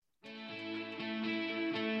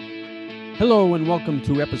Hello and welcome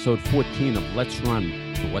to episode 14 of Let's Run,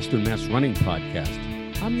 the Western Mass Running Podcast.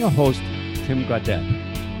 I'm your host, Tim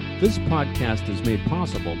Gaudette. This podcast is made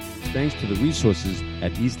possible thanks to the resources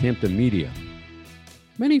at East Hampton Media.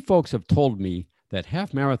 Many folks have told me that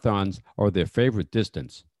half marathons are their favorite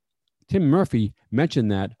distance. Tim Murphy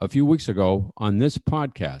mentioned that a few weeks ago on this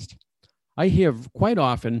podcast. I hear quite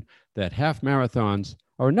often that half marathons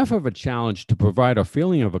are enough of a challenge to provide a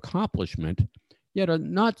feeling of accomplishment, yet are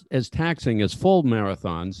not as taxing as full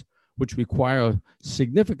marathons, which require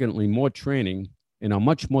significantly more training and are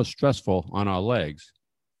much more stressful on our legs.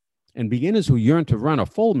 And beginners who yearn to run a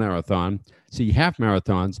full marathon see half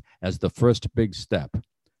marathons as the first big step.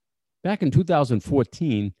 Back in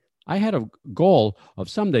 2014, I had a goal of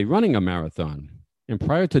someday running a marathon. And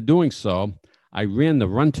prior to doing so, I ran the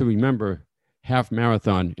Run to Remember half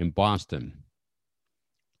marathon in Boston.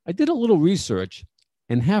 I did a little research,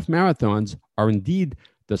 and half marathons are indeed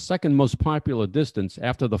the second most popular distance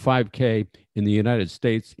after the 5K in the United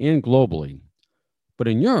States and globally. But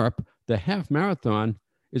in Europe, the half marathon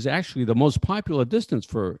is actually the most popular distance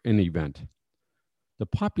for an event. The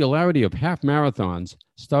popularity of half marathons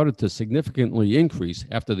started to significantly increase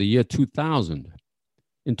after the year 2000.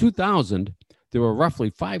 In 2000, there were roughly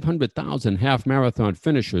 500,000 half marathon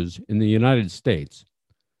finishers in the United States.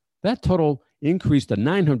 That total increased to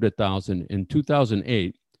 900,000 in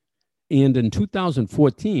 2008, and in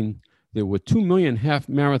 2014, there were 2 million half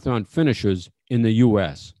marathon finishers in the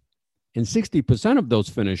U.S., and 60% of those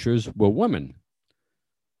finishers were women.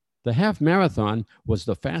 The half marathon was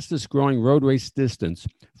the fastest growing road race distance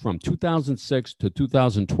from 2006 to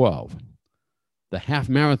 2012. The half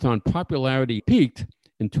marathon popularity peaked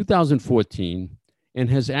in 2014 and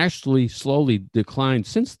has actually slowly declined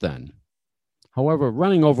since then. However,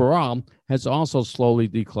 running overall has also slowly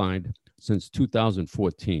declined since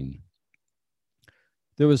 2014.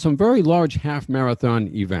 There were some very large half marathon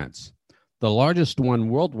events. The largest one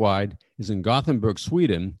worldwide is in Gothenburg,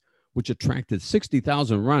 Sweden, which attracted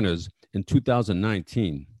 60,000 runners in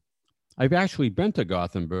 2019. I've actually been to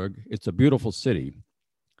Gothenburg. It's a beautiful city.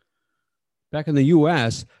 Back in the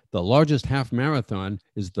U.S., the largest half marathon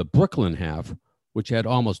is the Brooklyn Half, which had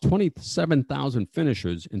almost 27,000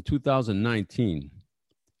 finishers in 2019.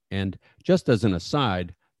 And just as an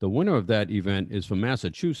aside, the winner of that event is from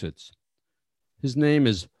Massachusetts. His name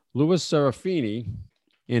is Louis Serafini,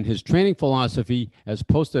 and his training philosophy, as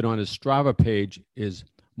posted on his Strava page, is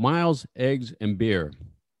miles, eggs, and beer.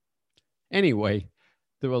 Anyway,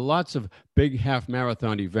 there are lots of big half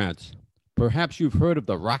marathon events. Perhaps you've heard of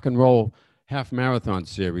the Rock and Roll Half Marathon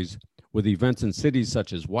Series, with events in cities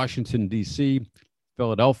such as Washington, D.C.,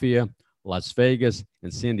 Philadelphia, Las Vegas,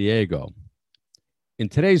 and San Diego. In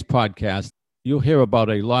today's podcast, you'll hear about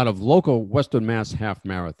a lot of local Western Mass half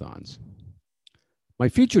marathons. My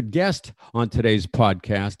featured guest on today's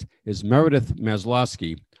podcast is Meredith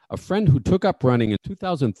Maslowski, a friend who took up running in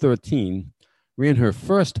 2013, ran her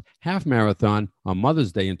first half marathon on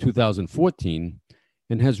Mother's Day in 2014,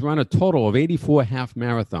 and has run a total of 84 half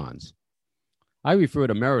marathons. I refer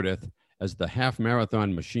to Meredith as the half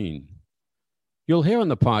marathon machine. You'll hear on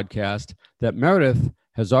the podcast that Meredith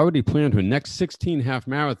has already planned her next 16 half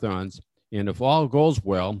marathons, and if all goes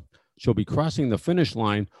well, she'll be crossing the finish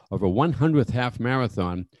line of her 100th half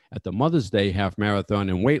marathon at the Mother's Day half marathon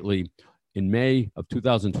in Whately in May of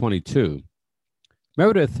 2022.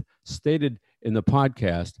 Meredith stated in the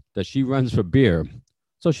podcast that she runs for beer,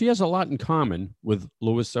 so she has a lot in common with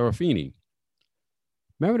Louis Serafini.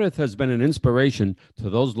 Meredith has been an inspiration to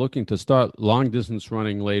those looking to start long-distance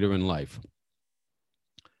running later in life.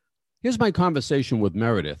 Here's my conversation with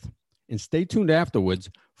Meredith, and stay tuned afterwards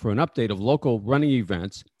for an update of local running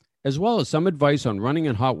events, as well as some advice on running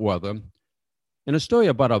in hot weather, and a story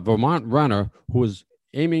about a Vermont runner who is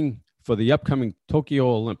aiming for the upcoming Tokyo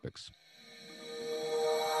Olympics.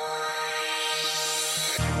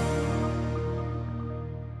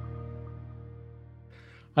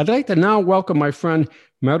 I'd like to now welcome my friend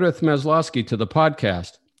Meredith Maslowski to the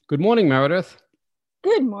podcast. Good morning, Meredith.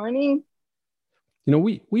 Good morning. You know,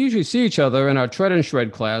 we usually see each other in our Tread and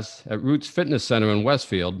Shred class at Roots Fitness Center in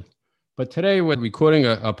Westfield, but today we're recording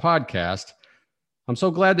a podcast. I'm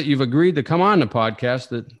so glad that you've agreed to come on the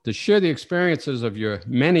podcast to share the experiences of your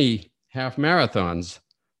many half marathons.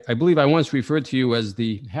 I believe I once referred to you as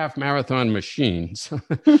the half marathon machine. So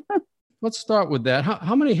let's start with that.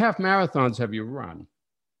 How many half marathons have you run?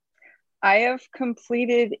 I have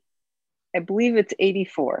completed, I believe it's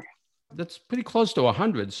 84. That's pretty close to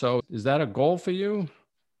 100. So is that a goal for you?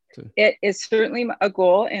 It is certainly a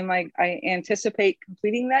goal, and I anticipate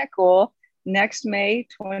completing that goal next May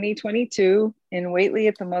 2022 in Whately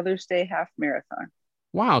at the Mother's Day Half Marathon.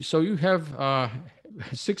 Wow. So you have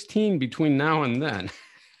 16 between now and then.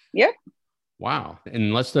 Yep. Wow.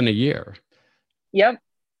 In less than a year. Yep.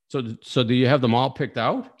 So do you have them all picked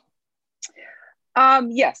out?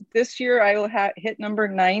 Yes, this year I will hit number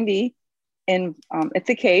 90 in at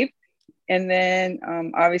the Cape. And then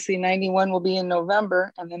obviously 91 will be in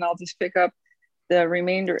November. And then I'll just pick up the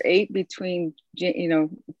remainder 8 between,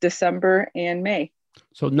 December and May.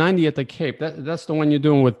 So 90 at the Cape, that's the one you're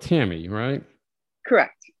doing with Tammy, right?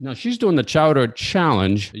 Correct. Now she's doing the Chowder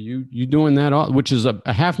Challenge. You doing that all, which is a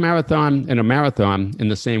half marathon and a marathon in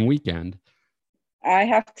the same weekend. I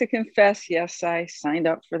have to confess, yes, I signed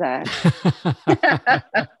up for that.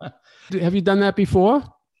 Have you done that before?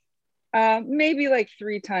 Maybe like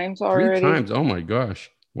 3 times already. 3 times. Oh my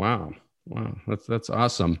gosh. Wow. That's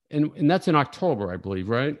awesome. And that's in October, I believe,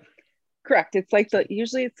 right? Correct. It's like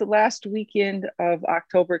usually it's the last weekend of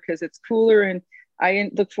October because it's cooler, and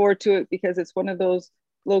I look forward to it because it's one of those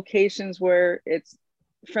locations where it's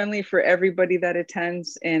friendly for everybody that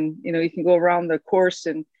attends, and you can go around the course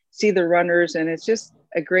and see the runners, and it's just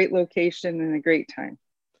a great location and a great time.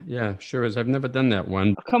 Yeah, sure is. I've never done that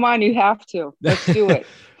one. Oh, come on, you have to. Let's do it.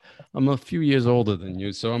 I'm a few years older than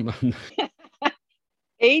you, so I'm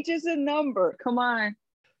Age is a number. Come on.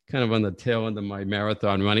 kind of on the tail end of my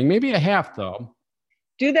marathon running. Maybe a half, though.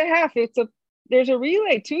 Do the half. There's a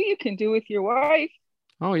relay too you can do with your wife.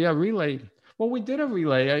 Oh yeah, relay. Well, we did a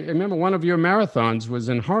relay. I remember one of your marathons was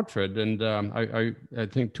in Hartford, and I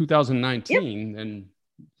think 2019, yep. And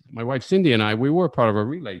my wife Cindy and we were part of a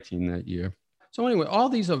relay team that year. So anyway, all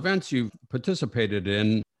these events you've participated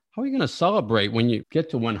in, how are you going to celebrate when you get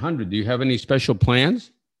to 100? Do you have any special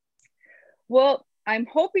plans? Well, I'm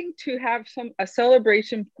hoping to have a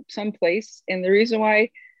celebration someplace. And the reason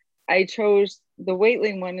why I chose the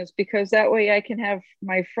Waitley one is because that way I can have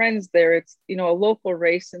my friends there. It's, a local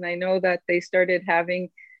race. And I know that they started having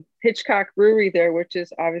Hitchcock Brewery there, which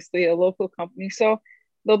is obviously a local company. So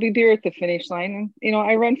there'll be beer at the finish line. And,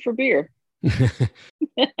 I run for beer.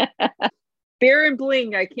 Beer and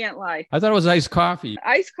bling, I can't lie. I thought it was iced coffee.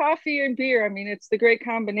 Iced coffee and beer. I mean, it's the great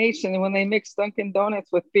combination. And when they mixed Dunkin'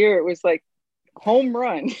 Donuts with beer, it was like home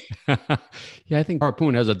run. Yeah, I think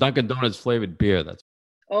Harpoon has a Dunkin' Donuts flavored beer.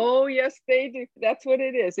 Oh, yes, they do. That's what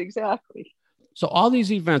it is. Exactly. So all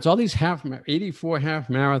these events, all these 84 half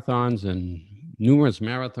marathons and numerous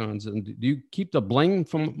marathons, and do you keep the bling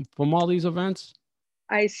from all these events?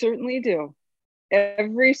 I certainly do.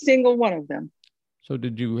 Every single one of them. So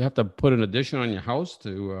did you have to put an addition on your house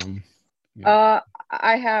to? I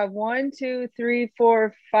have 1, 2, 3,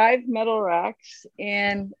 4, 5 metal racks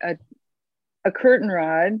and a curtain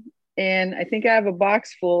rod. And I think I have a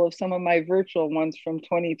box full of some of my virtual ones from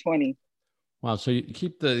 2020. Wow! So you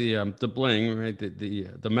keep the bling, right?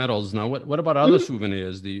 The medals. Now, what about other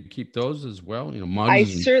souvenirs? Do you keep those as well?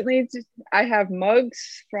 Mugs. Certainly do. I have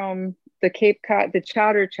mugs from the Cape Cod, the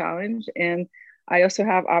Chowder Challenge, and I also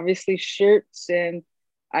have obviously shirts, and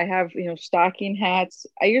I have stocking hats.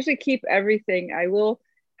 I usually keep everything. I will,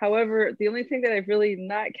 however, the only thing that I've really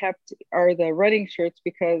not kept are the running shirts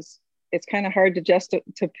because it's kind of hard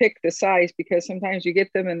to pick the size because sometimes you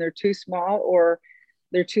get them and they're too small or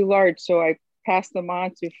they're too large. So I pass them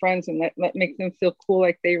on to friends and let make them feel cool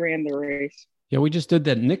like they ran the race. Yeah, we just did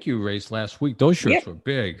that NICU race last week. Those shirts were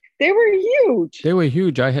big. They were huge. They were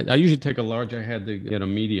huge. I usually take a large. I had to get a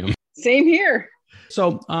medium. Same here.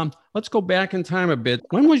 So let's go back in time a bit.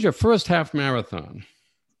 When was your first half marathon?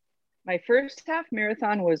 My first half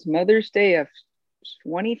marathon was Mother's Day of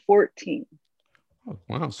 2014. Oh,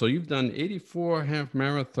 wow. So you've done 84 half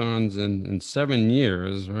marathons in 7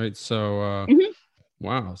 years, right? So,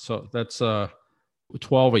 wow. So that's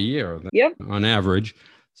 12 a year on average.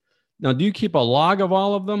 Now, do you keep a log of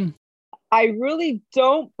all of them? I really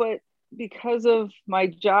don't, but because of my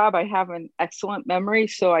job, I have an excellent memory.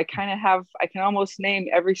 So I can almost name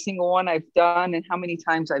every single one I've done and how many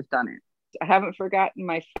times I've done it. I haven't forgotten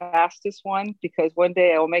my fastest one because one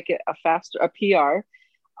day I will make it a PR.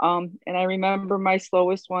 And I remember my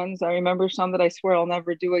slowest ones. I remember some that I swear I'll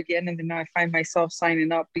never do again. And then I find myself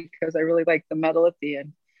signing up because I really like the medal at the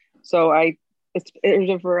end. So there's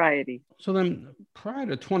a variety. So then prior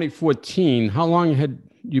to 2014, how long had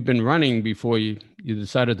you been running before you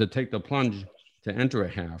decided to take the plunge to enter a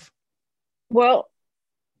half? Well,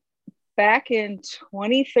 back in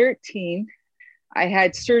 2013, I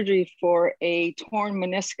had surgery for a torn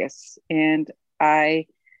meniscus, and I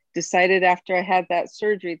decided after I had that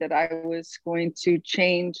surgery that I was going to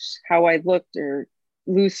change how I looked or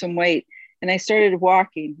lose some weight. And I started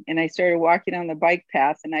walking on the bike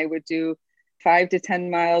path, and I would do 5 to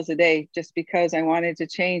 10 miles a day just because I wanted to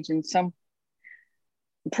change. And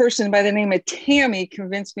person by the name of Tammy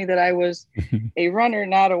convinced me that I was a runner,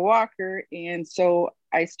 not a walker. And so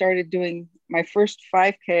I started doing my first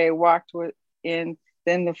 5K. I walked with, and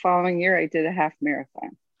then the following year I did a half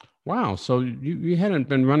marathon. Wow. So you hadn't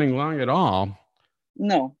been running long at all.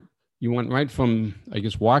 No. You went right from, I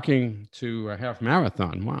guess, walking to a half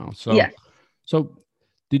marathon. Wow. So, yes. So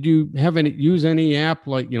did you use any app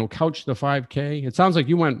like, Couch to 5K? It sounds like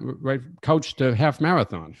you went right Couch to half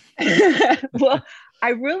marathon. Well, I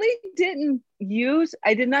really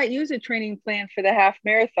I did not use a training plan for the half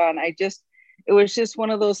marathon. It was just one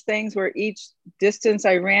of those things where each distance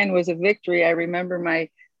I ran was a victory. I remember the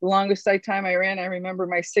longest time I ran, I remember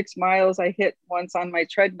my 6 miles I hit once on my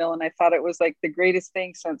treadmill, and I thought it was like the greatest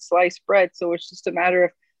thing since sliced bread. So it's just a matter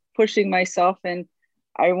of pushing myself. And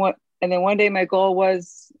then one day my goal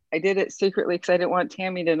was, I did it secretly because I didn't want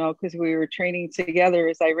Tammy to know, because we were training together,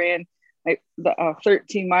 as I ran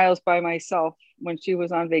 13 miles by myself when she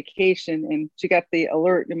was on vacation, and she got the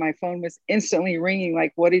alert and my phone was instantly ringing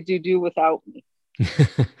like, what did you do without me?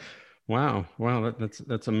 Wow.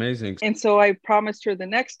 That's amazing. And so I promised her the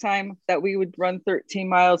next time that we would run 13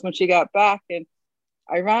 miles when she got back. And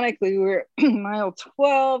ironically, we were mile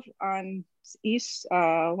 12 on East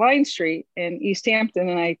Line Street in East Hampton,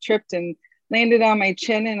 and I tripped and landed on my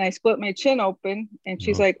chin, and I split my chin open. And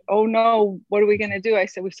she's like, oh no, what are we going to do? I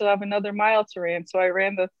said, we still have another mile to run. So I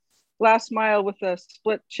ran the last mile with a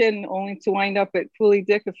split chin, only to wind up at Cooley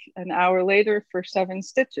Dick an hour later for 7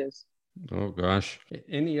 stitches. Oh gosh.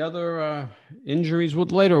 Any other injuries?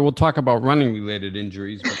 Later we'll talk about running related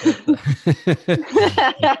injuries,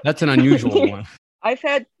 but that's an unusual one. I've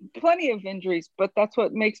had plenty of injuries, but that's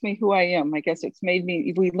what makes me who I am. I guess it's made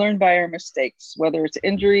me, we learn by our mistakes, whether it's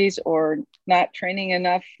injuries or not training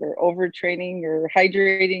enough or overtraining or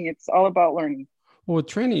hydrating. It's all about learning. Well, with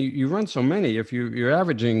training, you run so many. If you're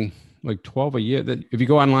averaging like 12 a year, that if you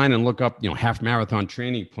go online and look up, half marathon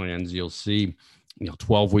training plans, you'll see,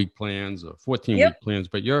 12-week plans or 14-week plans,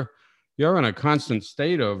 but you're in a constant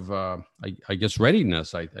state of, I guess,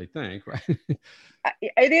 readiness, I think, right?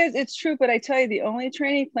 It is. It's true. But I tell you, the only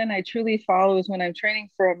training plan I truly follow is when I'm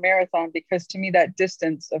training for a marathon, because to me, that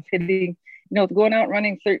distance of hitting, going out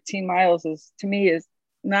running 13 miles is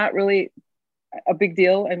not really a big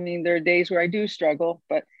deal. I mean, there are days where I do struggle,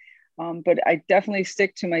 but I definitely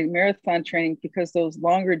stick to my marathon training, because those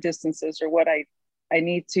longer distances are what I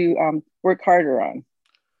need to work harder on.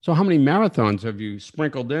 So how many marathons have you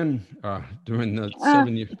sprinkled in during the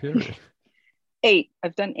 7-year period? 8.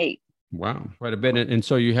 I've done 8. Wow, quite a bit. And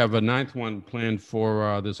so you have a 9th one planned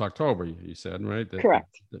for this October, you said, right?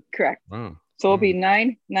 Correct. Correct. Wow. So it'll be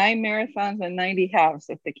 9 marathons and 90 halves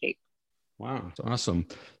at the Cape. Wow, that's awesome.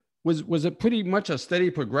 Was it pretty much a steady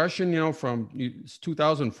progression, from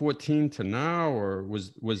 2014 to now, or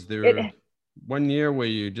was there one year where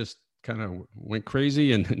you just kind of went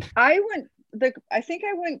crazy? And I think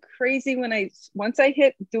I went crazy once I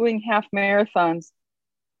hit doing half marathons.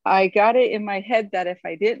 I got it in my head that if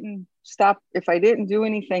I didn't do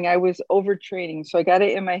anything, I was overtraining. So I got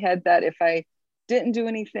it in my head that if I didn't do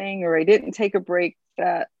anything or I didn't take a break,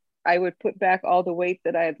 that I would put back all the weight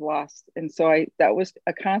that I had lost. And so that was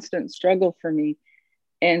a constant struggle for me.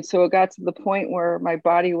 And so it got to the point where my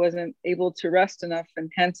body wasn't able to rest enough.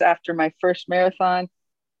 And hence, after my first marathon,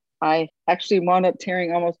 I actually wound up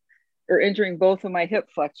injuring both of my hip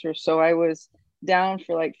flexors. So I was down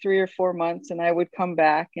for like 3 or 4 months, and I would come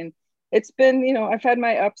back. And it's been, I've had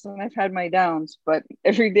my ups and I've had my downs, but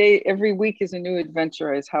every week is a new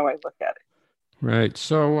adventure, is how I look at it. Right.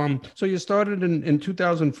 So you started in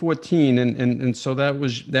 2014, and so that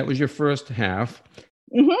was your first half.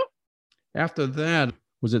 Mm-hmm. After that,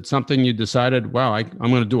 was it something you decided, wow, I'm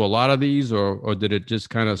going to do a lot of these, or did it just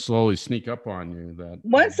kind of slowly sneak up on you? That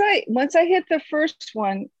once I hit the first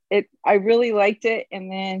one, I really liked it,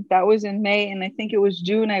 and then that was in May, and I think it was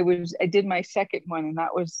June I did my second one, and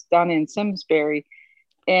that was done in Simsbury,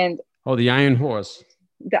 and the Iron Horse.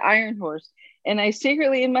 The Iron Horse. And I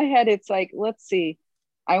secretly in my head, it's like, let's see,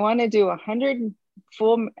 I want to do 100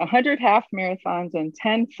 half marathons and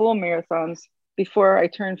 10 full marathons before I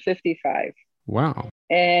turn 55. Wow.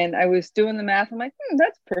 And I was doing the math. I'm like,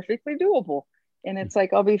 that's perfectly doable. And it's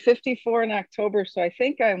like, I'll be 54 in October. So I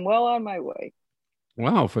think I'm well on my way.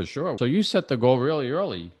 Wow, for sure. So you set the goal really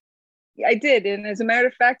early. I did. And as a matter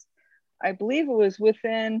of fact, I believe it was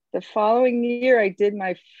within the following year, I did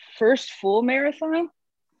my first full marathon.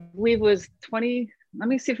 I believe it was 20. Let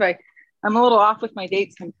me see if I'm a little off with my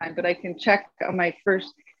dates sometime, but I can check on my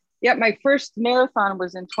first. Yeah, my first marathon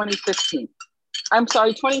was in 2015. I'm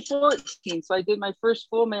sorry, 2014. So I did my first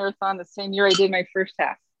full marathon the same year I did my first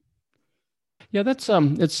half. Yeah, that's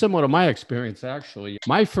it's similar to my experience actually.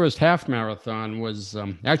 My first half marathon was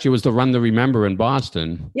actually was the Run to Remember in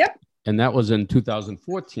Boston, Yep. and that was in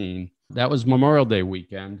 2014. That was Memorial Day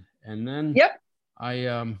weekend, and then Yep.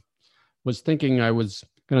 I was thinking I was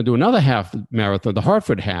going to do another half marathon, the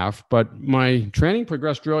Hartford half, but my training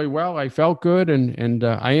progressed really well. I felt good, and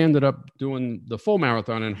I ended up doing the full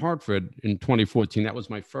marathon in Hartford in 2014. That was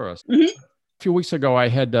my first. Mhm. A few weeks ago, I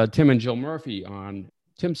had Tim and Jill Murphy on.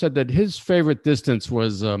 Tim said that his favorite distance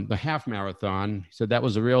was the half marathon. He said that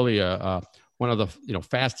was really one of the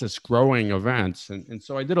fastest growing events, and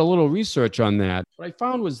so I did a little research on that. What I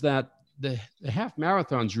found was that the half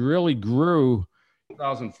marathons really grew.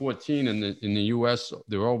 2014 in the U.S.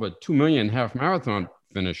 there were over 2 million half marathon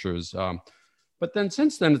finishers. But then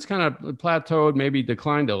since then, it's kind of plateaued, maybe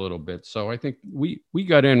declined a little bit. So I think we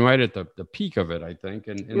got in right at the peak of it, I think.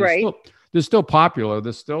 And Right. they're still popular.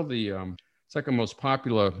 They're still the second most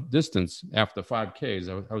popular distance after 5Ks.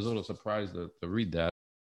 I was a little surprised to read that.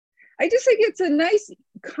 I just think it's a nice,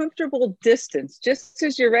 comfortable distance. Just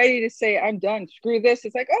as you're ready to say, I'm done, screw this,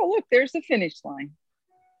 it's like, oh, look, there's the finish line.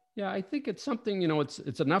 Yeah, I think it's something,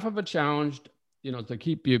 it's enough of a challenge, to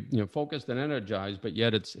keep you, focused and energized, but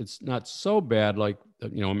yet it's not so bad like, a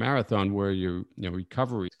marathon where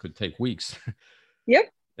recovery could take weeks.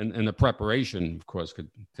 Yep. And the preparation, of course, could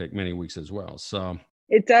take many weeks as well. So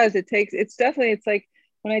it does. It's like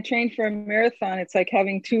when I train for a marathon, it's like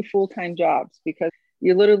having two full-time jobs because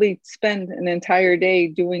you literally spend an entire day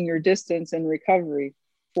doing your distance and recovery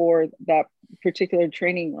for that particular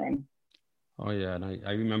training run. Oh, yeah. And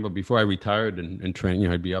I remember before I retired and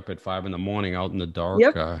trained, I'd be up at 5 a.m. out in the dark,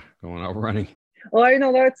 yep. Going out running. Well, I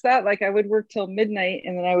know that's that. Like I would work till midnight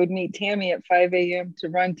and then I would meet Tammy at 5 a.m. to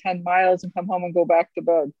run 10 miles and come home and go back to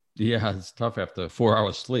bed. Yeah, it's tough after 4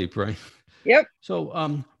 hours sleep, right? Yep.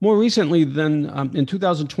 So more recently than in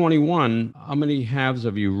 2021, how many halves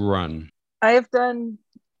have you run? I have done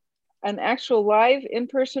an actual live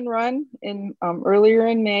in-person run in earlier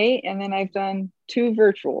in May, and then I've done 2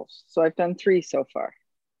 virtuals. So I've done 3 so far.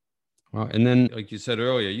 Well, and then, like you said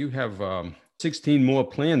earlier, you have 16 more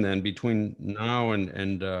planned then between now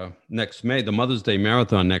and next May, the Mother's Day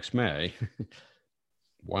Marathon next May.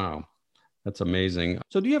 Wow, that's amazing.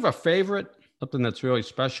 So do you have a favorite, something that's really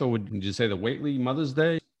special? Would you say the Whately Mother's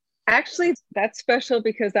Day? Actually, that's special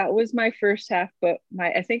because that was my first half, but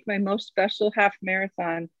I think my most special half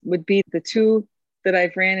marathon would be the 2 that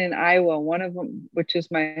I've ran in Iowa. One of them, which is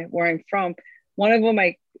where I'm from, one of them,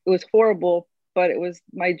 it was horrible, but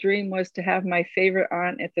my dream was to have my favorite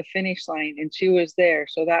aunt at the finish line, and she was there.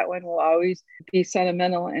 So that one will always be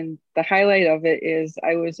sentimental. And the highlight of it is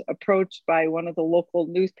I was approached by one of the local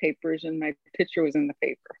newspapers, and my picture was in the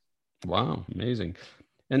paper. Wow, amazing.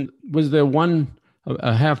 And was there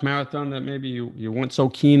a half marathon that maybe you weren't so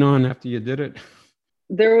keen on after you did it?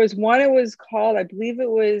 There was one, it was called, I believe it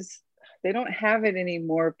was, they don't have it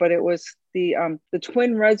anymore, but it was the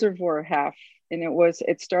Twin Reservoir half. And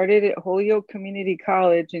it started at Holyoke Community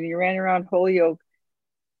College, and he ran around Holyoke,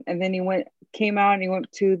 and then he came out and he went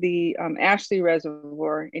to the Ashley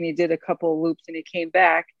Reservoir, and he did a couple of loops, and he came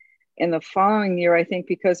back. And the following year, I think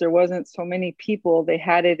because there wasn't so many people, they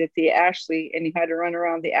had it at the Ashley, and he had to run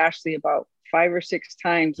around the Ashley about 5 or 6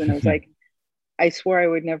 times. And it was like, I swore I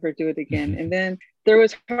would never do it again. And then there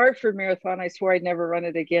was Hartford Marathon. I swore I'd never run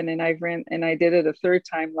it again. And I did it a 3rd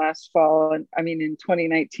time last fall. And I mean, in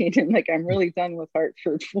 2019, and like, I'm really done with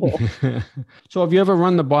Hartford full. So have you ever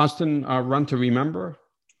run the Boston Run to Remember?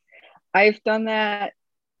 I've done that.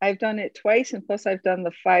 I've done it twice. And plus I've done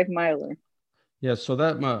the 5 miler. Yeah. So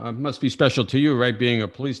that must be special to you, right? Being a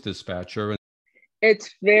police dispatcher.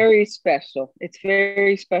 It's very special. It's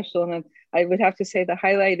very special. And I would have to say the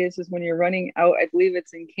highlight is when you're running out, I believe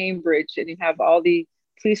it's in Cambridge, and you have all the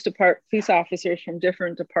police officers from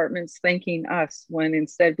different departments thanking us when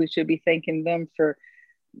instead we should be thanking them for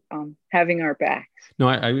having our backs. No,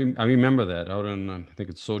 I remember that out on, I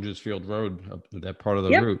think it's Soldiers Field Road, that part of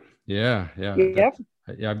the route. Yeah. Yep.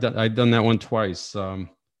 I've done that one twice. In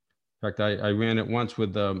fact, I ran it once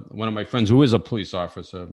with one of my friends who is a police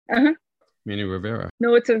officer. Uh-huh. Manny Rivera.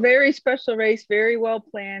 No, it's a very special race, very well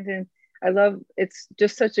planned. And it's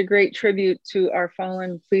just such a great tribute to our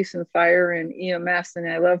fallen police and fire and EMS.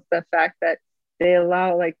 And I love the fact that they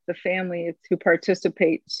allow like the family to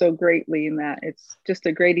participate so greatly in that. It's just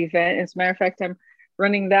a great event. As a matter of fact, I'm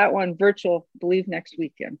running that one virtual, I believe, next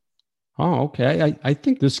weekend. Oh, okay. I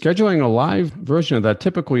think they're scheduling a live version of that.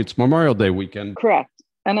 Typically, it's Memorial Day weekend. Correct.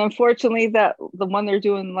 And unfortunately, the one they're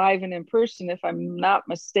doing live and in person, if I'm not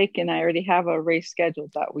mistaken, I already have a race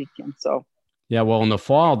scheduled that weekend. So, Yeah, well, in the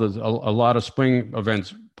fall, there's a lot of spring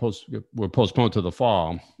events were postponed to the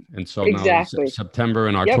fall. And so now Exactly. September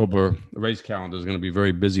and Yep. October race calendar is going to be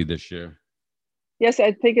very busy this year. Yes,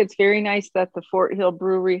 I think it's very nice that the Fort Hill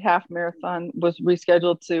Brewery Half Marathon was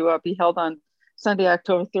rescheduled to be held on Sunday,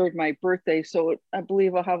 October 3rd, my birthday. So I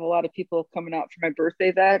believe I'll have a lot of people coming out for my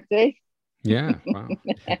birthday that day. Yeah. Wow.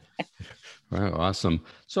 Wow. Awesome.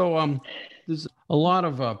 So there's a lot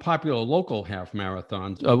of popular local half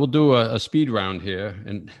marathons. We'll do a speed round here,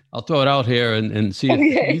 and I'll throw it out here and see if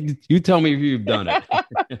Okay. you tell me if you've done it.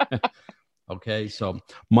 Okay. So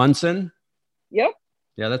Munson. Yep.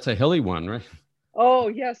 Yeah, that's a hilly one, right? Oh,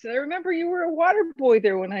 yes. I remember you were a water boy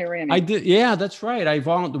there when I ran it. I did. Yeah, that's right. I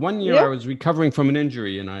volunteered. One year I Yep. was recovering from an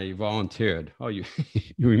injury and I volunteered. Oh, you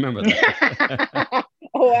you remember that?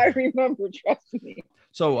 Oh, I remember. Trust me.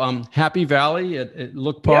 So Happy Valley at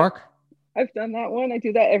Look Park. Yep. I've done that one. I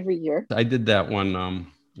do that every year. I did that one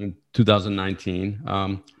in 2019.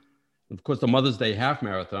 Of course, the Mother's Day Half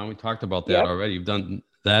Marathon. We talked about that already. You've done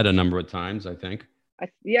that a number of times, I think.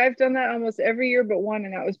 Yeah, I've done that almost every year but one,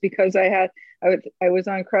 and that was because I was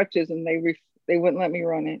on crutches and they wouldn't let me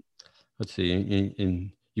run it. Let's see.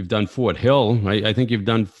 You've done Fort Hill. I think you've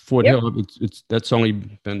done Fort Hill. That's only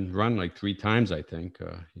been run like 3 times, I think.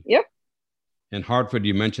 Yep. And Hartford,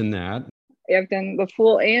 you mentioned that. I've done the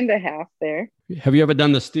full and a half there. Have you ever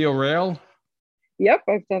done the Steel Rail? Yep,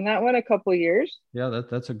 I've done that one a couple of years. Yeah,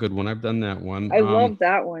 that's a good one. I've done that one. I love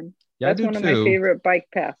that one. Yeah, that's one of my favorite bike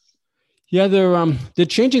paths. Yeah, they're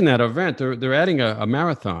changing that event. They're adding a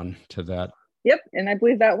marathon to that. Yep, and I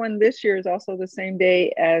believe that one this year is also the same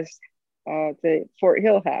day as the Fort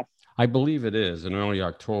Hill half. I believe it is in early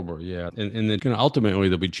October. Yeah, and they're going to ultimately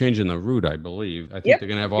they'll be changing the route. I believe. I think they're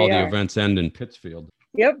going to have all the events end in Pittsfield.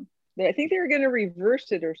 Yep. I think they were going to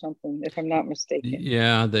reverse it or something, if I'm not mistaken.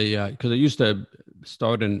 Yeah, they because it used to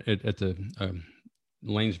start at the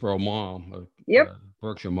Lanesboro Mall,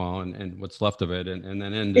 Berkshire Mall, and what's left of it, and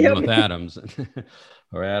then end in North Adams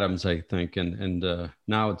or Adams, I think, and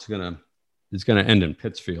now it's gonna end in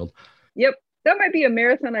Pittsfield. Yep, that might be a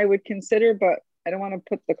marathon I would consider, but I don't want to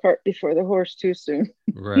put the cart before the horse too soon.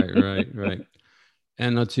 Right.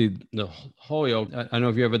 And let's see, the Holyoke. I don't know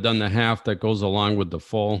if you ever done the half that goes along with the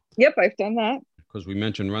full. Yep, I've done that. Because we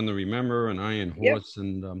mentioned Run the Remember and Iron Horse,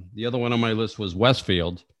 and the other one on my list was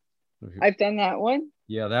Westfield. I've done that one.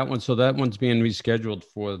 Yeah, that one. So that one's being rescheduled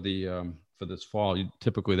for for this fall.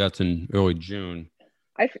 Typically, that's in early June.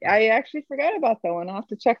 I actually forgot about that one. I'll have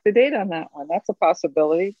to check the date on that one. That's a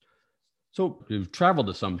possibility. So you've traveled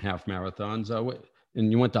to some half marathons. And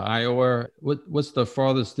you went to Iowa. What's the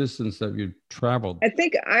farthest distance that you've traveled? I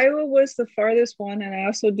think Iowa was the farthest one, and I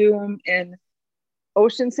also do them in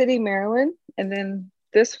Ocean City, Maryland. And then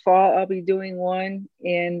this fall, I'll be doing one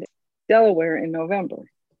in Delaware in November.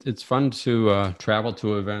 It's fun to travel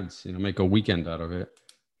to events, make a weekend out of it.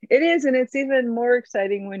 It is, and it's even more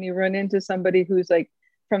exciting when you run into somebody who's like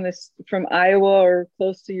from Iowa or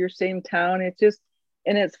close to your same town.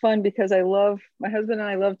 And it's fun because my husband and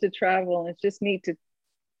I love to travel, and it's just neat to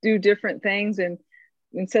do different things. And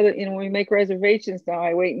instead of, when we make reservations now,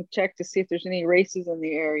 I wait and check to see if there's any races in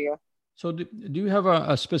the area. So do you have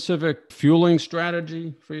a specific fueling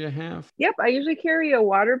strategy for your half? Yep. I usually carry a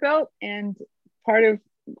water belt, and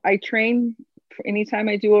I train anytime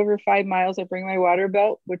I do over 5 miles, I bring my water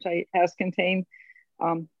belt, which has contained,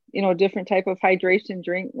 different type of hydration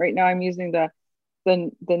drink. Right now I'm using the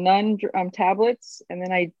Nun tablets, and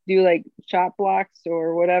then I do like shot blocks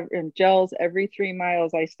or whatever and gels. Every 3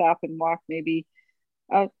 miles I stop and walk maybe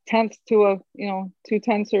a tenth to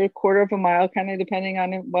 2/10 or a quarter of a mile, kind of depending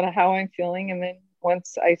on how I'm feeling. And then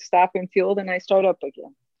once I stop and fuel, then I start up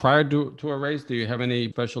again. Prior to a race, do you have any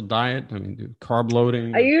special diet? I mean, carb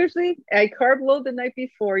loading? I carb load the night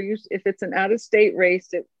before. If it's an out of state race,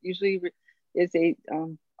 it usually is a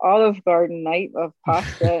Olive Garden night of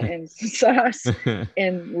pasta and sauce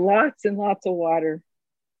and lots of water.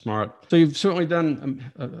 Smart. So you've certainly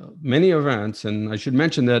done many events, and I should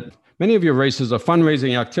mention that many of your races are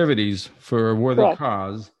fundraising activities for a worthy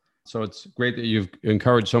cause. So it's great that you've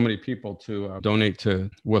encouraged so many people to donate to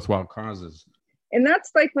worthwhile causes. And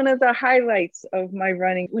that's like one of the highlights of my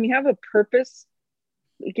running. When you have a purpose,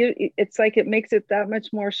 it's like it makes it that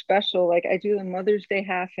much more special. Like I do the Mother's Day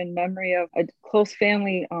half in memory of a close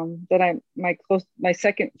family my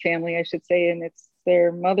second family, I should say, and it's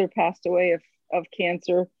their mother passed away of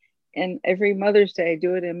cancer. And every Mother's Day I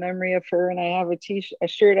do it in memory of her, and I have a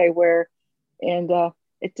shirt I wear, and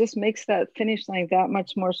it just makes that finish line that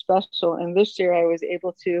much more special. And this year I was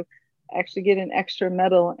able to actually get an extra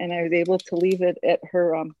medal, and I was able to leave it at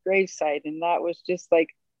her gravesite, and that was just like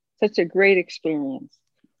such a great experience.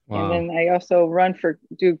 And Wow. then I also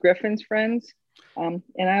do Griffin's Friends, and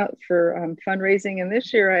out for fundraising. And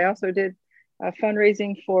this year I also did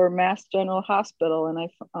fundraising for Mass General Hospital. And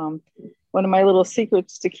one of my little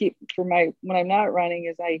secrets to keep for when I'm not running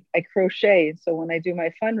is I crochet. So when I do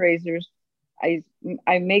my fundraisers, I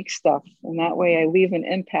I make stuff, and that way I leave an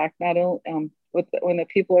impact. Not only when the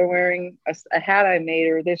people are wearing a hat I made,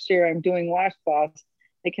 or this year I'm doing washcloths,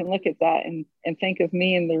 they can look at that and think of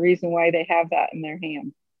me and the reason why they have that in their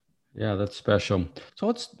hand. Yeah, that's special. So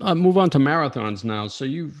let's move on to marathons now. So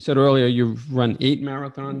you said earlier you've run 8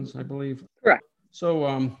 marathons, I believe. Correct.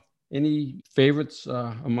 So any favorites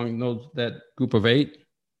among that group of 8?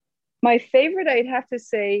 My favorite, I'd have to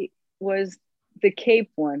say, was the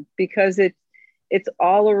Cape one, because it's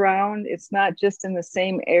all around. It's not just in the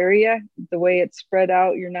same area. The way it's spread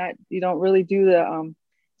out, you don't really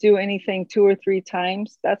do anything 2 or 3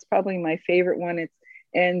 times. That's probably my favorite one.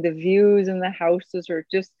 And the views and the houses are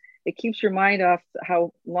just, it keeps your mind off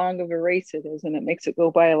how long of a race it is, and it makes it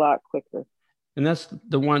go by a lot quicker. And that's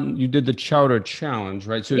the one you did, the Chowder Challenge,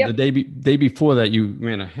 right? So Yep. the day before that, you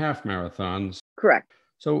ran a half marathon. Correct.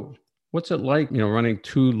 So what's it like, running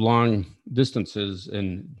 2 long distances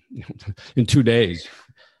in 2 days?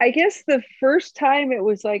 I guess the first time it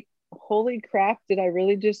was like, holy crap, did I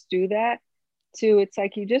really just do that? It's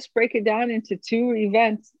like you just break it down into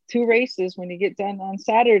 2 races. When you get done on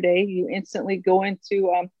Saturday, you instantly go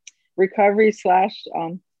into recovery /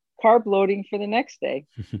 carb loading for the next day.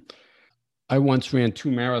 I once ran 2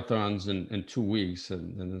 marathons in 2 weeks,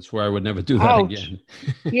 and that's where I would never do that Ouch. again.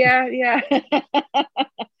 Yeah.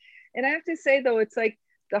 And I have to say, though, it's like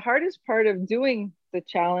the hardest part of doing the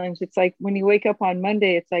challenge. It's like when you wake up on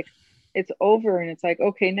Monday, it's like it's over, and it's like,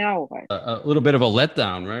 okay, now what? A little bit of a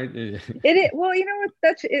letdown, right? Well, you know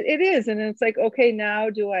what? It is, and it's like, okay, now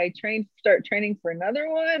do I start training for another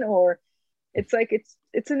one, or it's like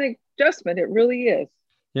it's an adjustment. It really is.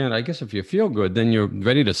 Yeah, and I guess if you feel good, then you're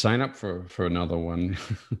ready to sign up for another one.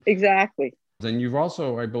 Exactly. Then you've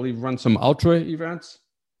also, I believe, run some ultra events.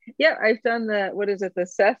 Yeah, I've done the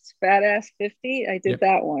Seth's Fat Ass 50. I did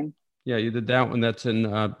that one. Yeah, you did that one. That's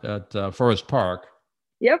at Forest Park.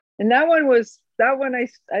 Yep. And that one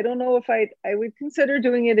I don't know if I would consider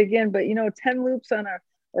doing it again, but 10 loops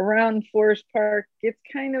around Forest Park gets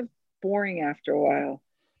kind of boring after a while.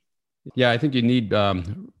 Yeah, I think you need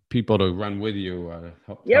people to run with you,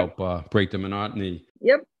 help break the monotony.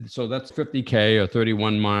 Yep. So that's 50K or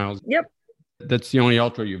 31 miles. Yep. That's the only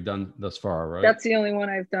ultra you've done thus far, right? That's the only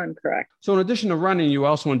one I've done, correct. So in addition to running, you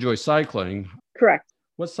also enjoy cycling. Correct.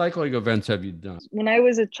 What cycling events have you done? When I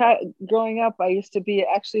was a child growing up, I used to be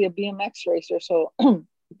actually a BMX racer. So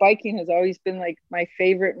biking has always been like my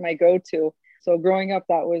favorite, my go-to. So growing up,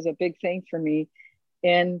 that was a big thing for me.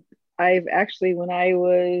 And I've actually, when I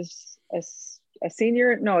was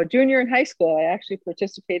a junior in high school, I actually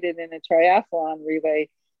participated in a triathlon relay.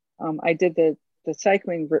 I did the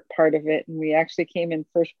cycling part of it, and we actually came in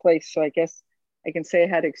first place. So I guess I can say I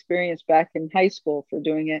had experience back in high school for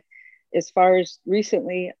doing it. As far as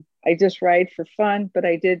recently, I just ride for fun, but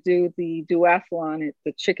I did do the duathlon at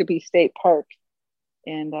the Chicopee State Park,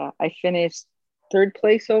 and I finished 3rd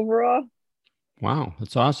place overall. Wow,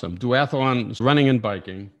 that's awesome. Duathlon, running and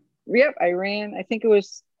biking. Yep, I ran, I think it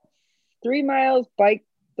was 3 miles, biked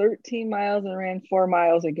 13 miles, and ran 4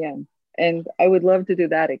 miles again. And I would love to do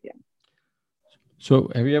that again.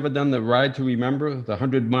 So have you ever done the Ride to Remember, the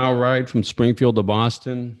 100-mile ride from Springfield to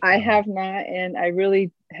Boston? I have not, and I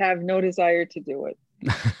really have no desire to do it.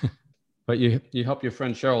 But you help your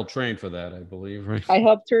friend Cheryl train for that, I believe, right? I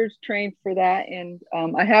helped her train for that, and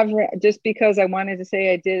I have, just because I wanted to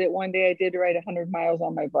say I did it one day, I did ride 100 miles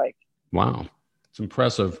on my bike. Wow, it's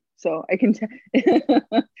impressive. So I can,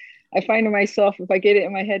 I find myself, if I get it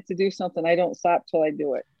in my head to do something, I don't stop till I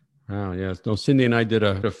do it. Wow, yeah. No, Cindy and I did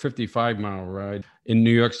a 55-mile ride in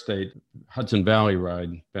New York State, Hudson Valley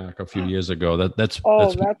ride back a few years ago. That's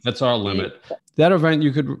our limit. That event,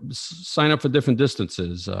 you could sign up for different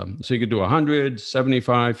distances. So you could do 100,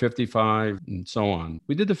 75, 55, and so on.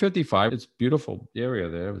 We did the 55. It's a beautiful area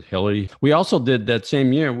there. It was hilly. We also did that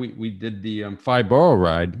same year, we did the 5 borough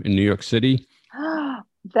ride in New York City.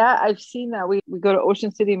 That I've seen that. We go to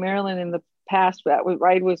Ocean City, Maryland in the past. That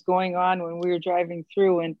ride was going on when we were driving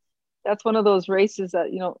through, and that's one of those races that,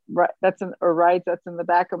 rides that's in the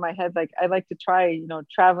back of my head. Like, I like to try,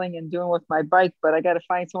 traveling and doing with my bike, but I got to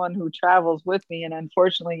find someone who travels with me. And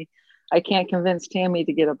unfortunately, I can't convince Tammy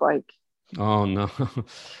to get a bike. Oh, no.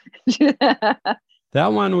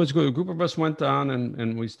 That one was good. A group of us went down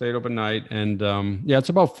and we stayed overnight. And yeah, it's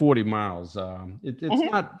about 40 miles. It's Uh-huh.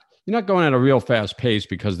 not, you're not going at a real fast pace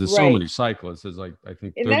because there's so Right. many cyclists. There's like, I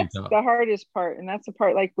think And that's 30,000. the hardest part. And that's the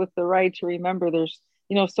part like with the ride to remember there's,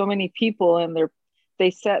 so many people and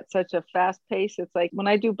they set such a fast pace. It's like when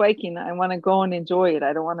I do biking, I want to go and enjoy it.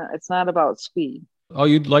 I don't want to, it's not about speed. Oh,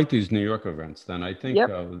 you'd like these New York events then. I think Yep.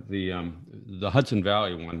 the Hudson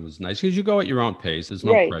Valley one was nice because you go at your own pace. There's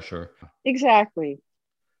no Right. pressure. Exactly.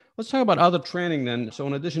 Let's talk about other training then. So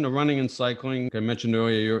in addition to running and cycling, I mentioned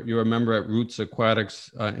earlier, you're a member at Roots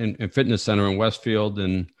Aquatics and Fitness Center in Westfield.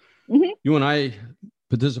 And Hmm. you and I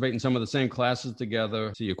participate in some of the same classes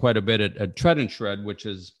together. See you quite a bit at Tread and Shred, which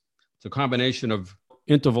is it's a combination of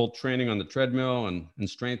interval training on the treadmill and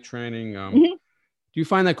strength training. Hmm. Do you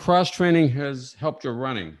find that cross training has helped your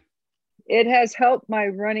running? It has helped my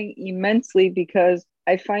running immensely because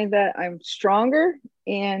I find that I'm stronger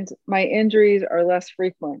and my injuries are less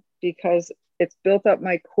frequent because it's built up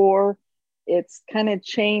my core. It's kind of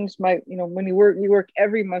changed my, when you work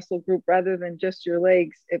every muscle group rather than just your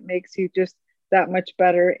legs, it makes you just that much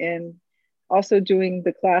better. And also doing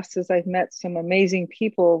the classes, I've met some amazing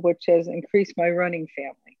people, which has increased my running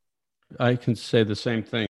family. I can say the same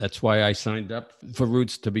thing. That's why I signed up for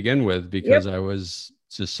Roots to begin with, because Yep. I was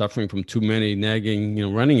just suffering from too many nagging,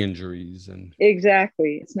 running injuries. And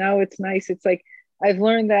Exactly. It's nice. It's like I've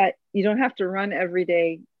learned that you don't have to run every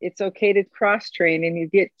day. It's okay to cross train and you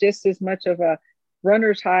get just as much of a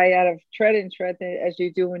runner's high out of tread and shred as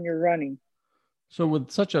you do when you're running. so,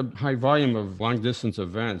 with such a high volume of long distance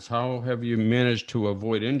events, how have you managed to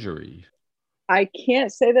avoid injury? I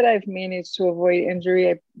can't say that I've managed to avoid injury.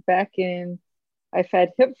 I've had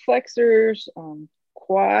hip flexors,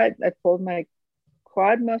 I pulled my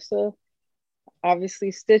quad muscle,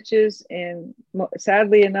 obviously stitches, and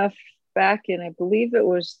sadly enough, back in, I believe it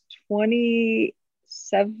was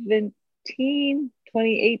 2017,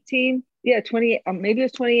 2018. Yeah, 20, maybe it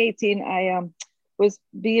was 2018. I was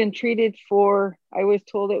being treated for, I was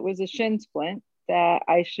told it was a shin splint that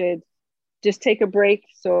I should just take a break.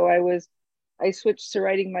 So I switched to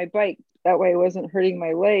riding my bike. That way I wasn't hurting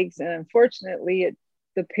my legs. And unfortunately,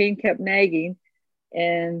 the pain kept nagging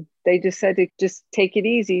and they just said to just take it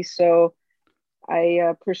easy. So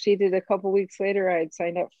I proceeded a couple weeks later. I had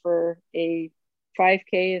signed up for a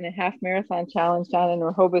 5K and a half marathon challenge down in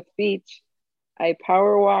Rehoboth Beach. I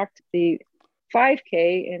power walked the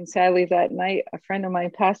 5K, and sadly that night, a friend of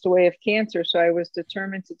mine passed away of cancer. So I was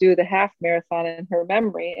determined to do the half marathon in her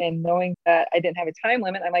memory. And knowing that I didn't have a time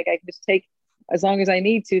limit, I'm like, I can just take as long as I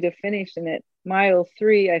need to finish. And at mile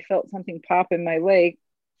 3, I felt something pop in my leg,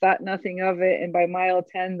 thought nothing of it. And by mile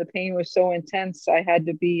 10, the pain was so intense, I had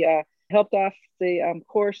to be helped off the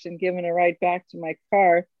course and given a ride back to my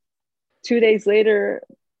car. 2 days later,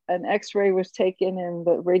 an x-ray was taken and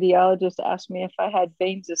the radiologist asked me if I had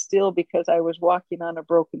veins of steel because I was walking on a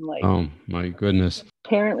broken leg. Oh, my goodness.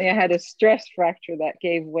 Apparently I had a stress fracture that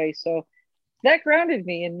gave way. So that grounded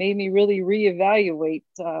me and made me really reevaluate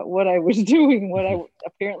what I was doing.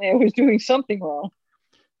 Apparently I was doing something wrong.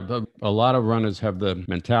 A lot of runners have the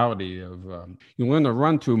mentality of you learn to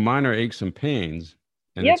run through minor aches and pains.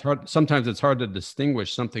 And Yep. it's hard. Sometimes it's hard to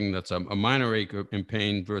distinguish something that's a minor ache and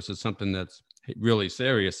pain versus something that's really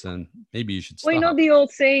serious. And maybe you should Well, stop. the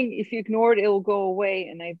old saying, if you ignore it, it will go away.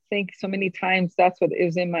 And I think so many times that's what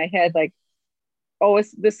is in my head. Like, oh,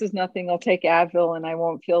 this is nothing. I'll take Advil and I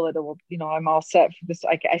won't feel it. It will, I'm all set for this.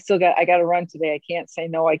 I got to run today. I can't say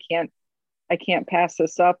no. I can't pass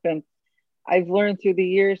this up. And I've learned through the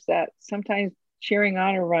years that sometimes cheering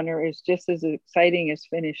on a runner is just as exciting as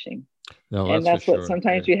finishing. No, And that's that's for what sure.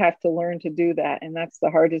 sometimes Yeah. you have to learn to do that. And that's the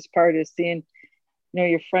hardest part is seeing,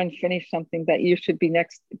 your friend finish something that you should be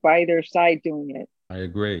next by their side doing it. I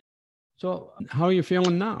agree. So, how are you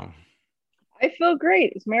feeling now? I feel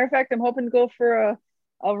great. As a matter of fact, I'm hoping to go for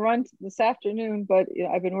a run this afternoon, but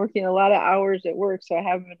I've been working a lot of hours at work, so I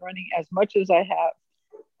haven't been running as much as I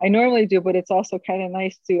normally do, but it's also kind of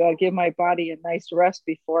nice to give my body a nice rest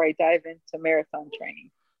before I dive into marathon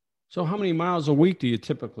training. So, how many miles a week do you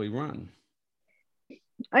typically run?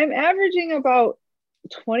 I'm averaging about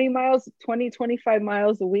 25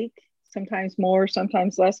 miles a week, sometimes more,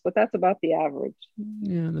 sometimes less, but that's about the average.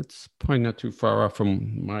 Yeah, that's probably not too far off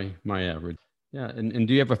from my average. Yeah, and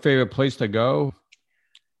do you have a favorite place to go?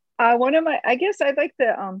 I guess I like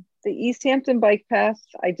the East Hampton Bike Path.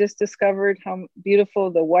 I just discovered how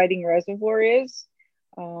beautiful the Whiting Reservoir is.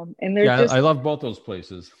 And they're Yeah, just, I love both those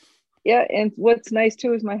places. yeah. And what's nice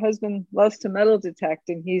too is my husband loves to metal detect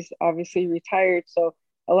and he's obviously retired. So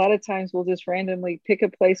a lot of times we'll just randomly pick a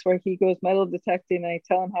place where he goes metal detecting. I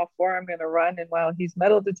tell him how far I'm going to run. And while he's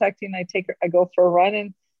metal detecting, I go for a run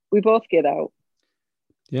and we both get out.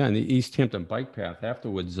 Yeah, and the East Hampton bike path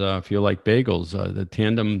afterwards, if you like bagels, the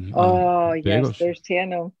tandem yes, bagels. there's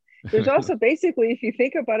tandem. There's also basically, if you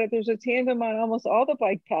think about it, there's a tandem on almost all the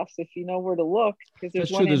bike paths if you know where to look. Because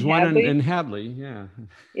That's true. There's one in Hadley. Yeah.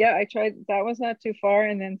 Yeah, I tried. That was not too far,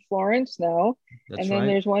 and then Florence now, That's and then right.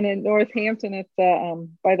 there's one in Northampton at the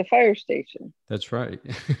by the fire station. That's right.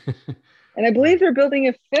 And I believe they're building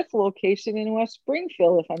a fifth location in West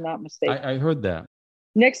Springfield, if I'm not mistaken. I heard that.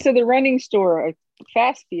 Next to the running store,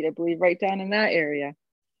 Fast Feet, I believe, right down in that area.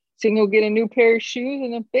 So you can go get a new pair of shoes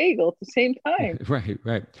and a bagel at the same time.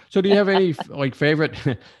 Right. So do you have any like favorite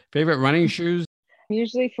running shoes?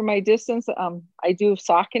 Usually for my distance, I do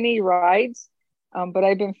Saucony rides, but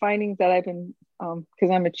I've been finding that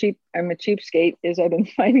because I'm a cheapskate, is I've been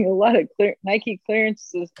finding a lot of Nike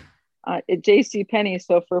clearances at JCPenney.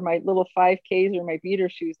 So for my little 5Ks or my beater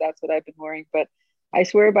shoes, that's what I've been wearing. But I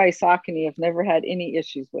swear by Saucony, I've never had any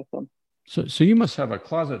issues with them. So you must have a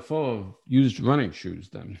closet full of used running shoes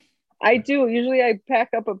then. I do. Usually I pack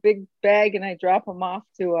up a big bag and I drop them off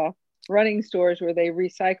to running stores where they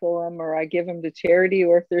recycle them, or I give them to charity,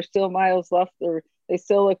 or if there's still miles left or they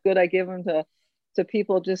still look good, I give them to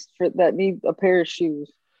people just that need a pair of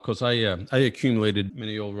shoes. Because I accumulated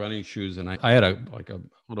many old running shoes, and I had a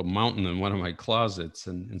little mountain in one of my closets,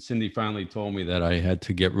 and Cindy finally told me that I had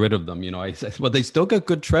to get rid of them. I said, well, they still got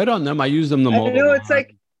good tread on them. I use them to mow. I know, it's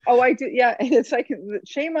like, oh, I do. Yeah. It's like,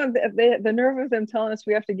 shame on the nerve of them telling us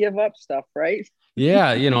we have to give up stuff, right?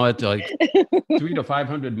 Yeah. It's like 300 to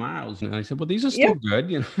 500 miles. And I said, well, these are still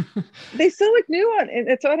good. They still look new on. And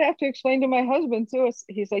it's what I have to explain to my husband too.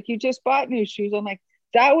 He's like, you just bought new shoes. I'm like,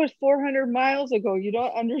 that was 400 miles ago. You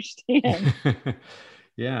don't understand.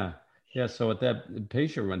 Yeah. So at that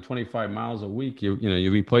pace you run 25 miles a week, you're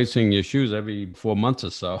replacing your shoes every 4 months or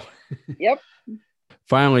so. Yep.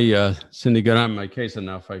 Finally, Cindy got on my case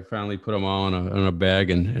enough. I finally put them all in a bag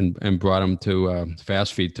and brought them to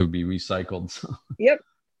Fast Feet to be recycled. So. Yep.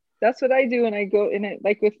 That's what I do. And I go in it,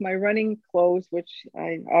 like with my running clothes, which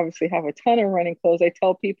I obviously have a ton of running clothes. I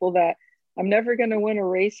tell people that I'm never going to win a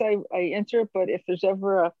race I enter, but if there's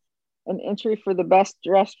ever an entry for the best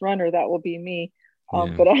dressed runner, that will be me.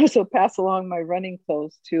 But I also pass along my running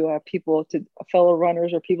clothes to people, to fellow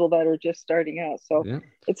runners or people that are just starting out. So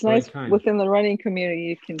it's nice within the running community.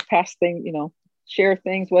 You can pass things, share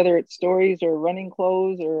things, whether it's stories or running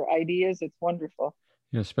clothes or ideas. It's wonderful.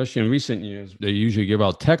 Yeah, especially in recent years, they usually give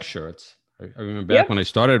out tech shirts. I remember back when I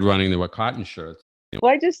started running, there were cotton shirts.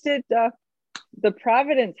 Well, I just did the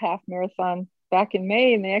Providence half marathon back in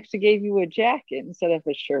May, and they actually gave you a jacket instead of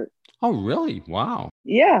a shirt. Oh, really? Wow.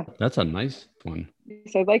 Yeah. That's a nice one.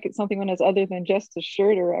 So I'd like it something when it's other than just a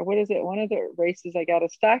shirt, or what is it? One of the races, I got a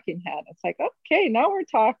stocking hat. It's like, okay, now we're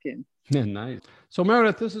talking. Yeah, nice. So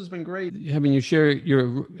Meredith, this has been great having you share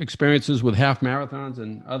your experiences with half marathons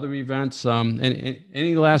and other events.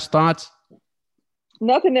 Any last thoughts?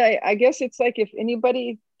 Nothing. I guess it's like if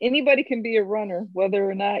anybody can be a runner, whether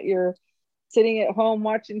or not you're sitting at home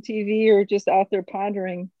watching TV or just out there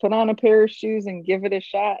pondering, put on a pair of shoes and give it a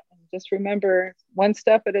shot. And just remember, one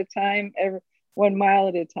step at a time, 1 mile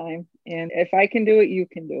at a time. And if I can do it, you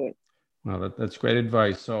can do it. Well, that's great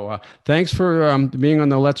advice. So thanks for being on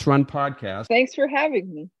the Let's Run podcast. Thanks for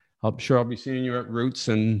having me. I'm sure I'll be seeing you at Roots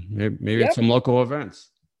and maybe at some local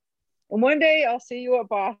events. And one day I'll see you at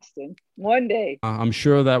Boston. One day. I'm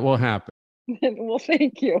sure that will happen. Well,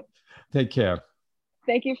 thank you. Take care.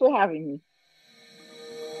 Thank you for having me.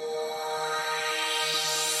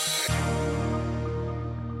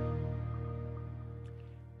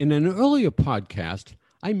 In an earlier podcast,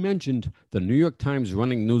 I mentioned the New York Times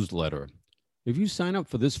running newsletter. If you sign up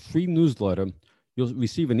for this free newsletter, you'll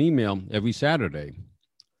receive an email every Saturday.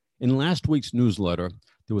 In last week's newsletter,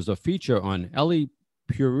 there was a feature on Ellie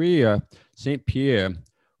Puria St. Pierre,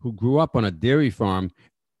 who grew up on a dairy farm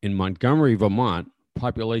in Montgomery, Vermont,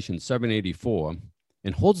 population 784,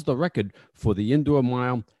 and holds the record for the indoor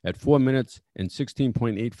mile at 4 minutes and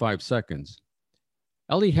 16.85 seconds.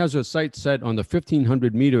 Ellie has her sights set on the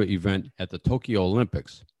 1,500-meter event at the Tokyo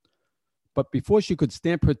Olympics. But before she could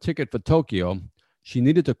stamp her ticket for Tokyo, she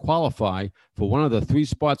needed to qualify for one of the 3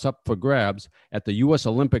 spots up for grabs at the U.S.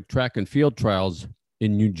 Olympic Track and Field Trials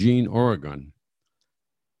in Eugene, Oregon.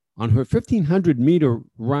 On her 1,500-meter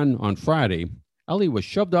run on Friday, Ellie was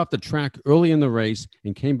shoved off the track early in the race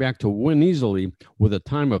and came back to win easily with a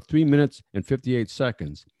time of 3 minutes and 58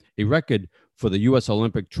 seconds, a record for the U.S.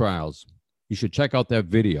 Olympic trials. You should check out that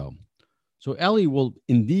video. So Ellie will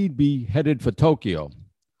indeed be headed for Tokyo.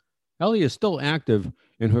 Ellie is still active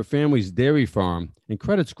in her family's dairy farm and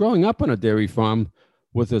credits growing up on a dairy farm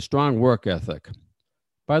with a strong work ethic.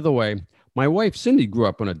 By the way, my wife Cindy grew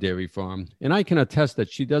up on a dairy farm, and I can attest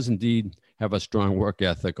that she does indeed have a strong work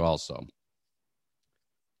ethic also.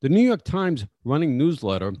 The New York Times running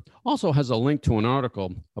newsletter also has a link to an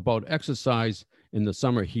article about exercise in the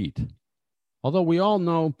summer heat. Although we all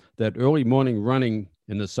know that early morning running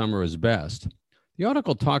in the summer is best, the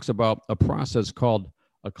article talks about a process called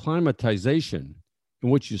acclimatization, in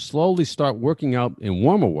which you slowly start working out in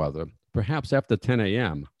warmer weather, perhaps after 10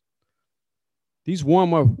 a.m. These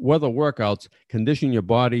warmer weather workouts condition your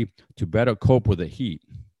body to better cope with the heat.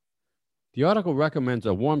 The article recommends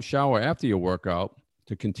a warm shower after your workout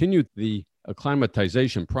to continue the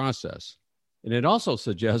acclimatization process. And it also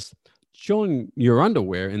suggests chilling your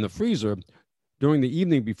underwear in the freezer during the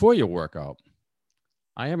evening before your workout.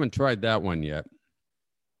 I haven't tried that one yet.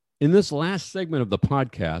 In this last segment of the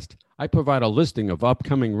podcast, I provide a listing of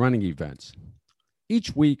upcoming running events.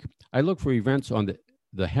 Each week, I look for events on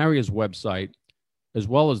the Harriers website, as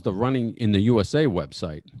well as the Running in the USA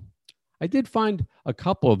website. I did find a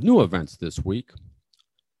couple of new events this week.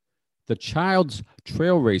 The Child's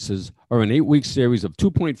Trail Races are an 8-week series of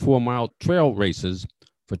 2.4-mile trail races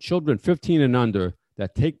for children 15 and under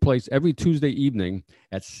that take place every Tuesday evening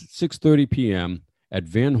at 6:30 p.m. at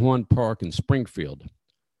Van Horn Park in Springfield.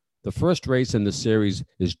 The first race in the series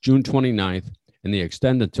is June 29th, and they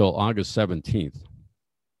extend until August 17th.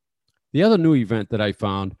 The other new event that I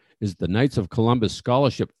found is the Knights of Columbus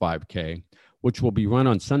Scholarship 5K, which will be run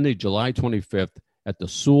on Sunday, July 25th at the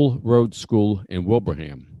Sewell Road School in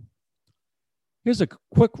Wilbraham. Here's a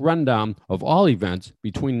quick rundown of all events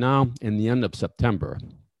between now and the end of September.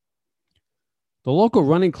 The local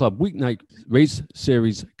running club weeknight race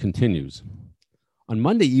series continues. On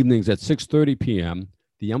Monday evenings at 6:30 p.m.,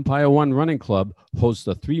 the Empire One Running Club hosts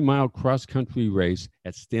a 3-mile cross-country race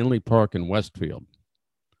at Stanley Park in Westfield.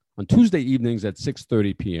 On Tuesday evenings at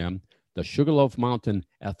 6:30 p.m., the Sugarloaf Mountain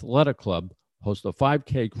Athletic Club hosts a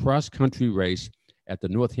 5K cross-country race at the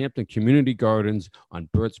Northampton Community Gardens on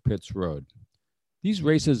Burt's Pits Road. These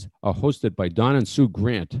races are hosted by Don and Sue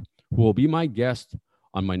Grant, who will be my guest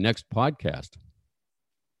on my next podcast.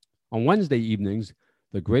 On Wednesday evenings,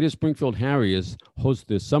 the Greater Springfield Harriers host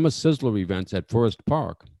the Summer Sizzler events at Forest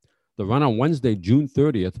Park. The run on Wednesday, June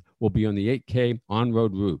 30th, will be on the 8K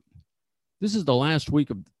on-road route. This is the last week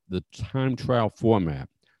of the time trial format.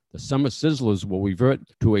 The Summer Sizzlers will revert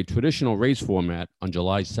to a traditional race format on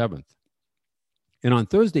July 7th. And on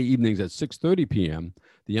Thursday evenings at 6:30 p.m.,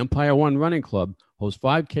 the Empire One Running Club hosts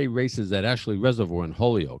 5K races at Ashley Reservoir in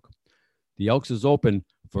Holyoke. The Elks is open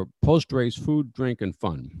for post-race food, drink, and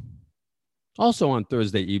fun. Also on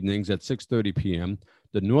Thursday evenings at 6:30 p.m.,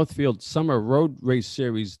 the Northfield Summer Road Race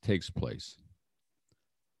Series takes place.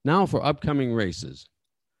 Now for upcoming races.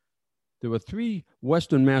 There were 3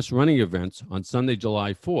 Western Mass running events on Sunday,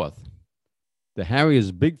 July 4th. The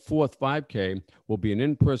Harriers' Big Fourth 5K will be an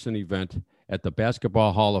in-person event at the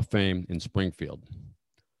Basketball Hall of Fame in Springfield.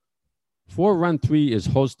 4 Run 3 is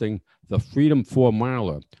hosting the Freedom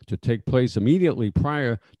 4-miler to take place immediately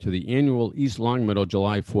prior to the annual East Longmeadow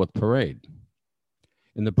July 4th parade.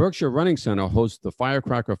 And the Berkshire Running Center hosts the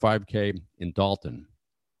Firecracker 5K in Dalton.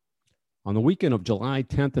 On the weekend of July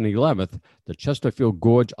 10th and 11th, the Chesterfield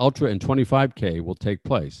Gorge Ultra and 25K will take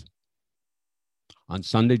place. On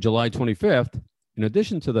Sunday, July 25th, in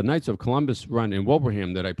addition to the Knights of Columbus run in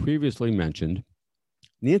Wilbraham that I previously mentioned,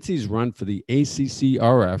 Nancy's Run for the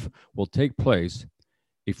ACCRF will take place,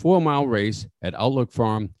 a 4-mile race at Outlook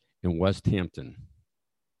Farm in West Hampton.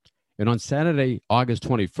 And on Saturday, August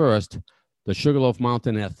 21st, the Sugarloaf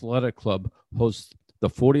Mountain Athletic Club hosts the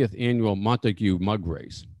 40th annual Montague Mug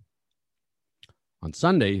Race. On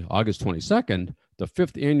Sunday, August 22nd, the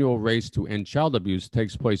 5th annual race to end child abuse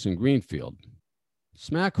takes place in Greenfield.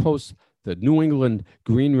 SMAC hosts the New England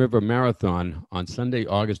Green River Marathon on Sunday,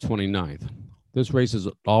 August 29th. This race is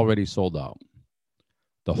already sold out.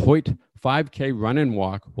 The Hoyt 5K Run and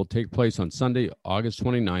Walk will take place on Sunday, August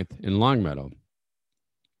 29th in Longmeadow.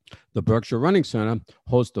 The Berkshire Running Center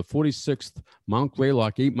hosts the 46th Mount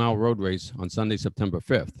Greylock 8-mile road race on Sunday, September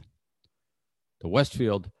 5th. The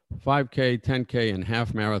Westfield 5K, 10K, and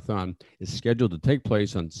half marathon is scheduled to take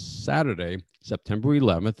place on Saturday, September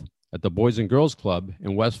 11th at the Boys and Girls Club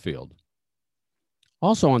in Westfield.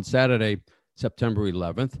 Also on Saturday, September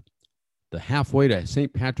 11th, the Halfway to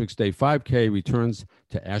St. Patrick's Day 5K returns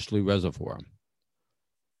to Ashley Reservoir.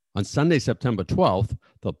 On Sunday, September 12th,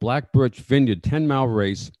 the Black Birch Vineyard 10-mile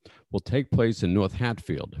race will take place in North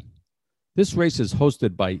Hatfield. This race is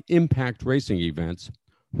hosted by Impact Racing Events,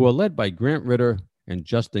 who are led by Grant Ritter and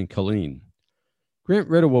Justin Killeen. Grant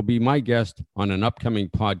Ritter will be my guest on an upcoming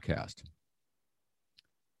podcast.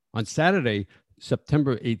 On Saturday,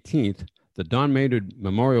 September 18th, the Don Maynard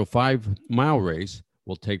Memorial 5-mile race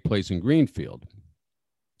will take place in Greenfield.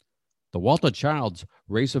 The Walter Childs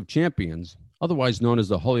Race of Champions, otherwise known as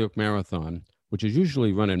the Holyoke Marathon, which is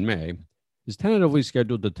usually run in May, is tentatively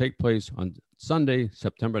scheduled to take place on Sunday,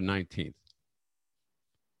 September 19th.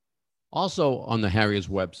 Also on the Harriers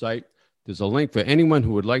website, there's a link for anyone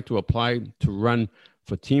who would like to apply to run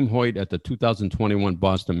for Team Hoyt at the 2021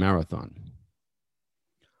 Boston Marathon.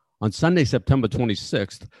 On Sunday, September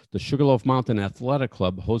 26th, the Sugarloaf Mountain Athletic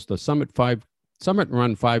Club hosts the Summit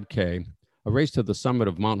Run 5K, a race to the summit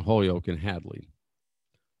of Mount Holyoke in Hadley.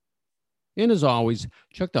 And as always,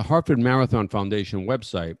 check the Hartford Marathon Foundation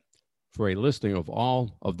website for a listing of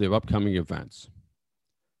all of their upcoming events.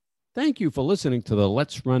 Thank you for listening to the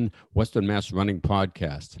Let's Run Western Mass Running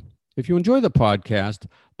podcast. If you enjoy the podcast,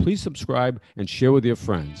 please subscribe and share with your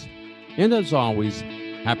friends. And as always,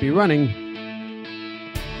 happy running.